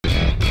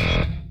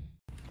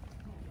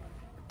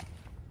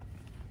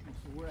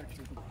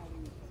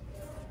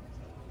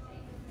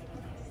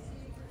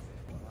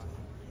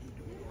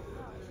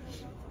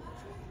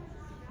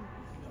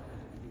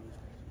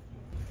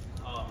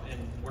And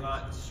we're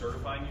not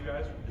certifying you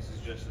guys. This is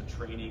just a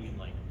training and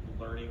like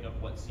learning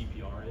of what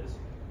CPR is.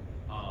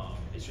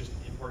 It's just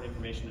important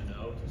information to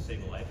know to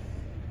save a life.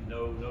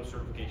 No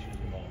certification is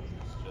involved.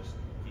 It's just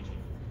teaching.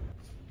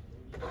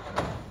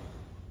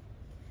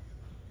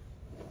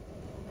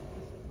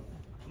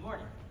 Good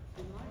morning.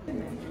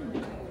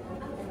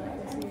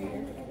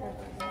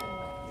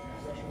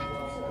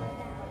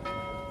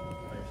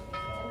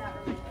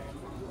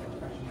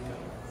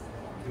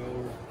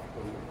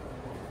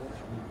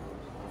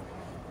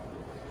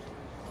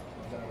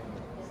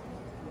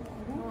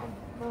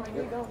 Oh,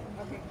 here you go.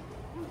 Okay.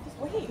 Just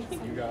wait.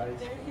 You guys.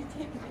 There you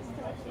take this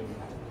direction.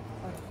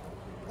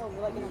 Oh,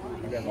 we're like in a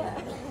line. You guys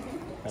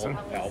Yeah.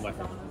 Yeah, all my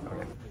friends.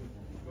 Okay.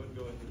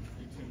 Go into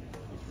YouTube.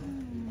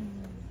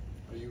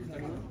 Are you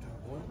thinking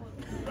one?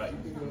 Right.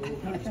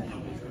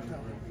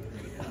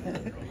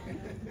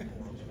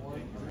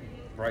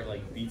 Right,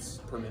 like beats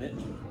per minute.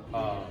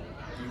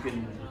 You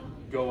can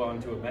go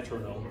onto a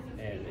metronome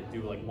and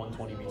do like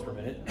 120 beats per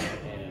minute,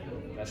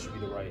 and that should be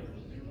the right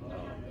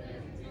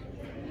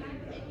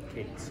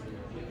cadence.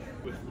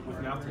 With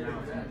mouth to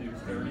mouth, you do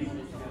 30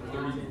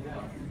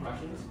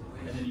 impressions,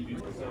 and then you do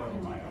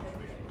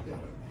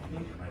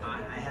I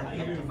have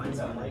yet to find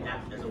something like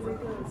that as a word.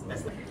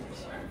 That's the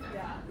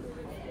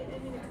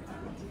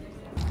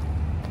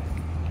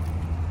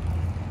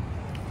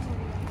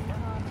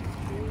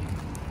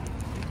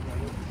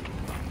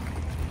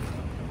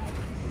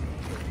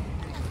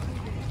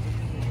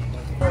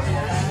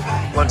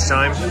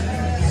Lunchtime.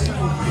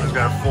 We've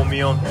got a full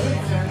meal.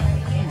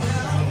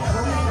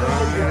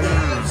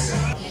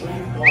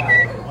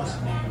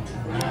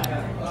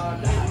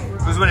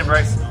 Who's winning,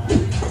 Bryce?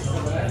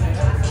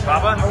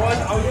 Papa?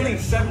 I was winning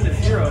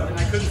 7-0 and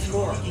I couldn't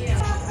score.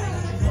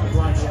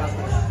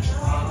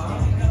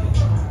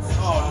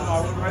 Oh no, I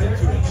went right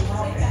into it.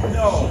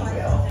 No.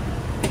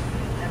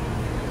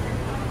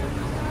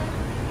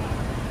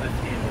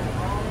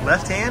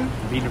 Left hand?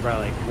 Beating it by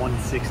like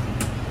 160.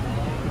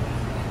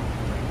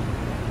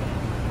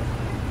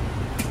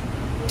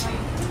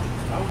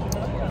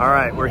 All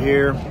right, we're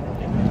here.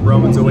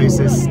 Roman's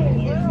Oasis,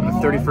 the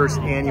 31st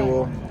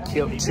annual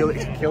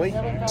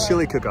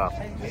chili cook-off.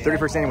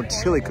 31st annual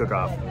chili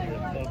cook-off.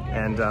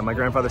 And my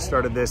grandfather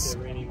started this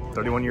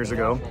 31 years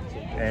ago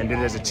and did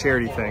it as a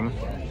charity thing.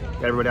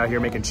 Got everybody out here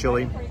making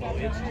chili.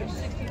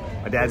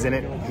 My dad's in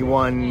it. He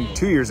won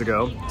 2 years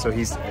ago, so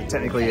he's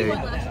technically a...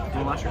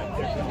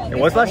 It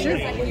was last year?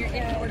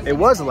 It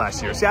was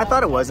last year. See, I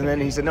thought it was, and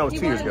then he said, no, it was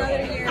 2 years ago.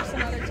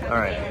 All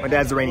right, my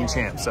dad's the reigning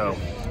champ, so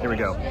here we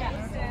go.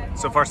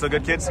 So far, so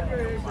good, kids?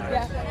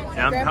 Yeah.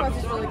 Yeah?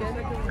 Grandpa's really good.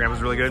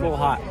 Grandpa's really good? It's a little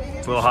hot.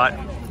 It's a little hot?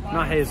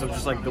 Not haze, it's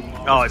just like the...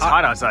 Oh, it's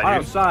hot outside, hot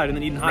dude. outside and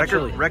then eating hot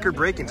chili. Record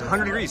breaking. It's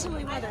 100 degrees.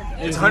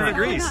 It's 100 Not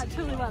degrees.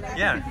 chilly weather.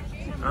 Yeah.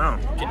 Oh.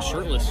 Getting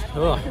shirtless. Ugh.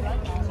 Look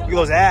at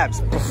those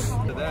abs.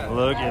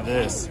 Look at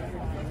this.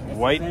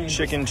 White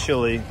chicken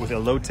chili with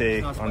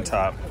elote on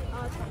top.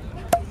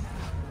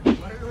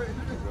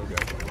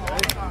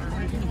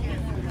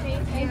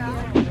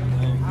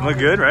 Look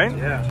good, right?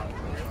 Yeah.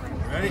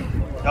 Ready?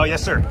 Oh,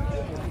 yes, sir.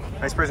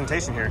 Nice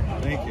presentation here.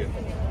 Thank you.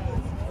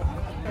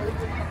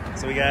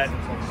 So we got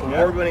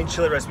award-winning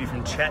chili recipe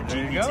from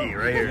ChatGPT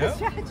right here.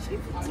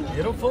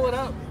 It'll pull it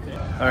up.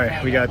 All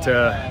right, we got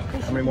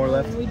how many more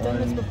left? We've done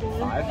this before.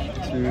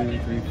 5, 2,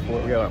 3,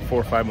 4. We got about 4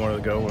 or 5 more to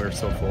go. We're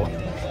so full.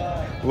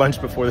 Lunch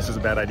before this is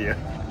a bad idea.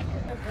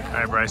 All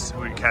right, Bryce,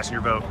 we casting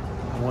your vote.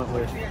 I went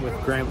with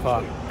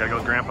Grandpa. Gotta go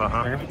with Grandpa,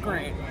 huh?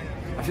 Great.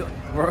 I feel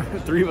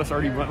like 3 of us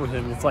already went with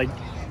him. It's like,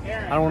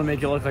 I don't want to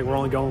make it look like we're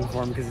only going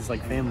for him because it's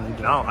like family.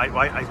 But No,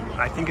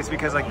 I think it's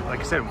because like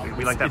I said,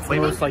 we like that it's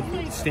flavor. It's like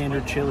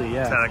standard chili,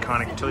 yeah. It's that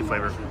iconic chili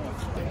flavor.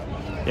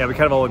 Yeah, we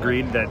kind of all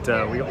agreed that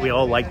we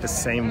all like the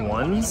same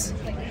ones,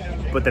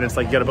 but then it's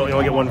like you gotta vote. You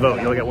only get one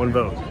vote. You only get one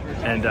vote.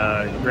 And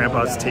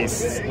Grandpa's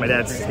tastes, my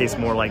dad's tastes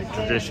more like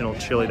traditional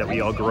chili that we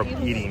all grew up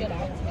eating: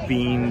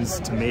 beans,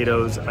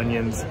 tomatoes,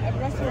 onions.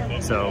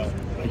 So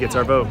he gets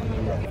our vote.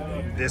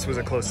 This was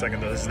a close second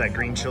though. This is that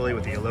green chili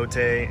with the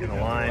elote and the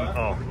lime.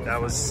 Oh, that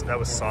was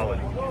solid.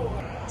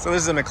 So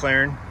this is a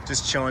McLaren,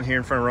 just chilling here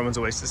in front of Roman's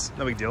Oasis.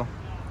 No big deal.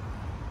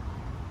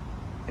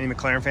 Any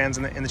McLaren fans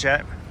in the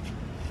chat?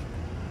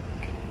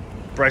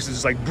 Bryce is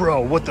just like,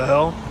 bro, what the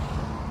hell?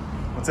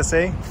 What's that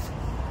say?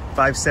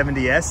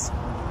 570S?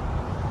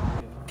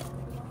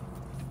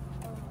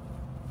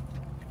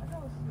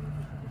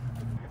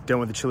 Done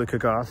with the chili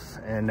cook-off,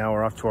 and now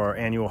we're off to our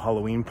annual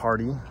Halloween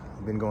party.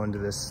 We've been going to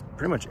this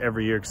pretty much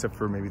every year except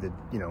for maybe the,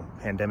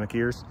 pandemic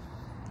years.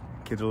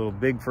 Kids are a little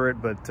big for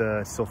it, but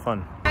it's still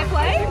fun. Can I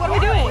play? What are we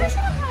doing?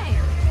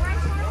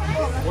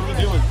 What are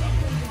we doing?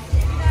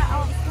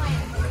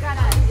 We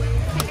gotta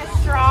take a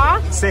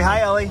straw. Say hi,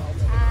 Ellie.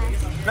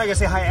 No, you gotta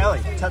say hi,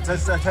 Ellie. Tell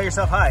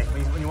yourself hi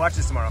when you watch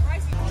this tomorrow.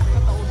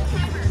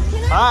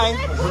 Hi.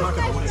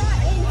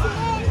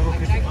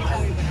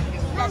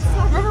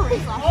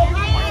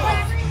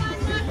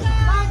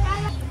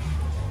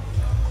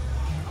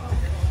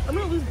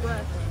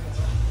 breath.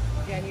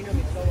 Yeah, and you know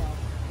me so well.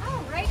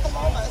 Oh, right.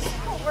 Almost.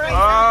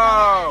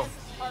 Oh!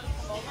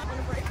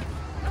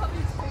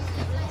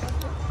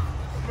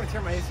 I'm gonna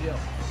tear my ACL.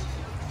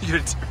 You're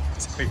gonna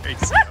tear your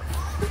ACL.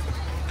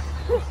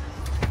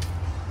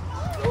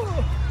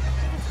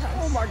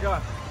 Oh my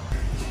god.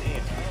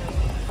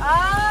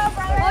 Oh,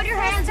 brother. Hold your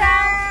hands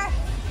out.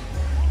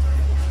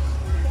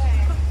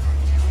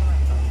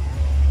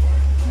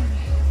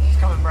 It's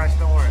coming, Bryce,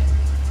 don't worry.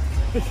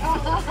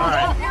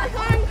 Alright. You're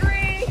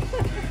hungry.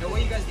 The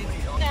way you guys get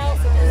these on.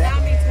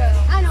 Zombie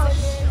toe. I know what it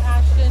is.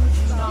 Ashton,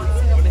 not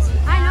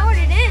I know what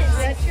it is.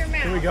 That's your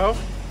mouth. Can we go?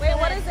 Wait,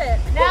 what is it?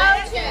 No, go.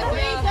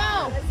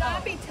 A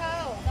zombie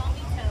toe.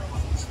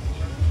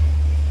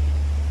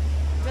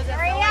 Does it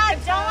Hurry feel up. like a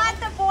Don't toe? let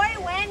the boy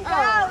win. Go,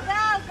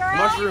 go, girl.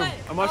 Mushroom.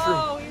 A mushroom.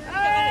 Oh,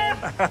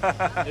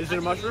 you're Is it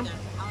a mushroom?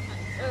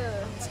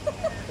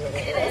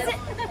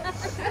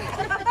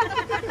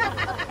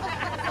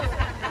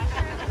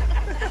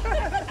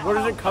 What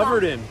is it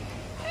covered in?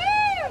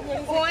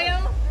 oil.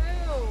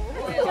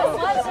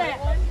 What's it?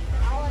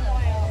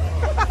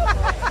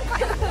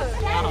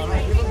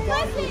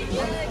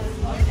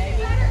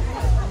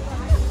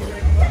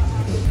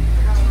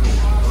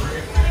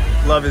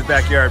 Love his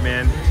backyard,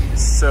 man.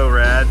 It's so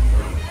rad.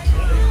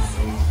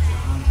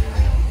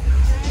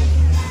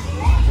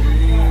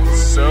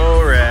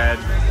 So rad.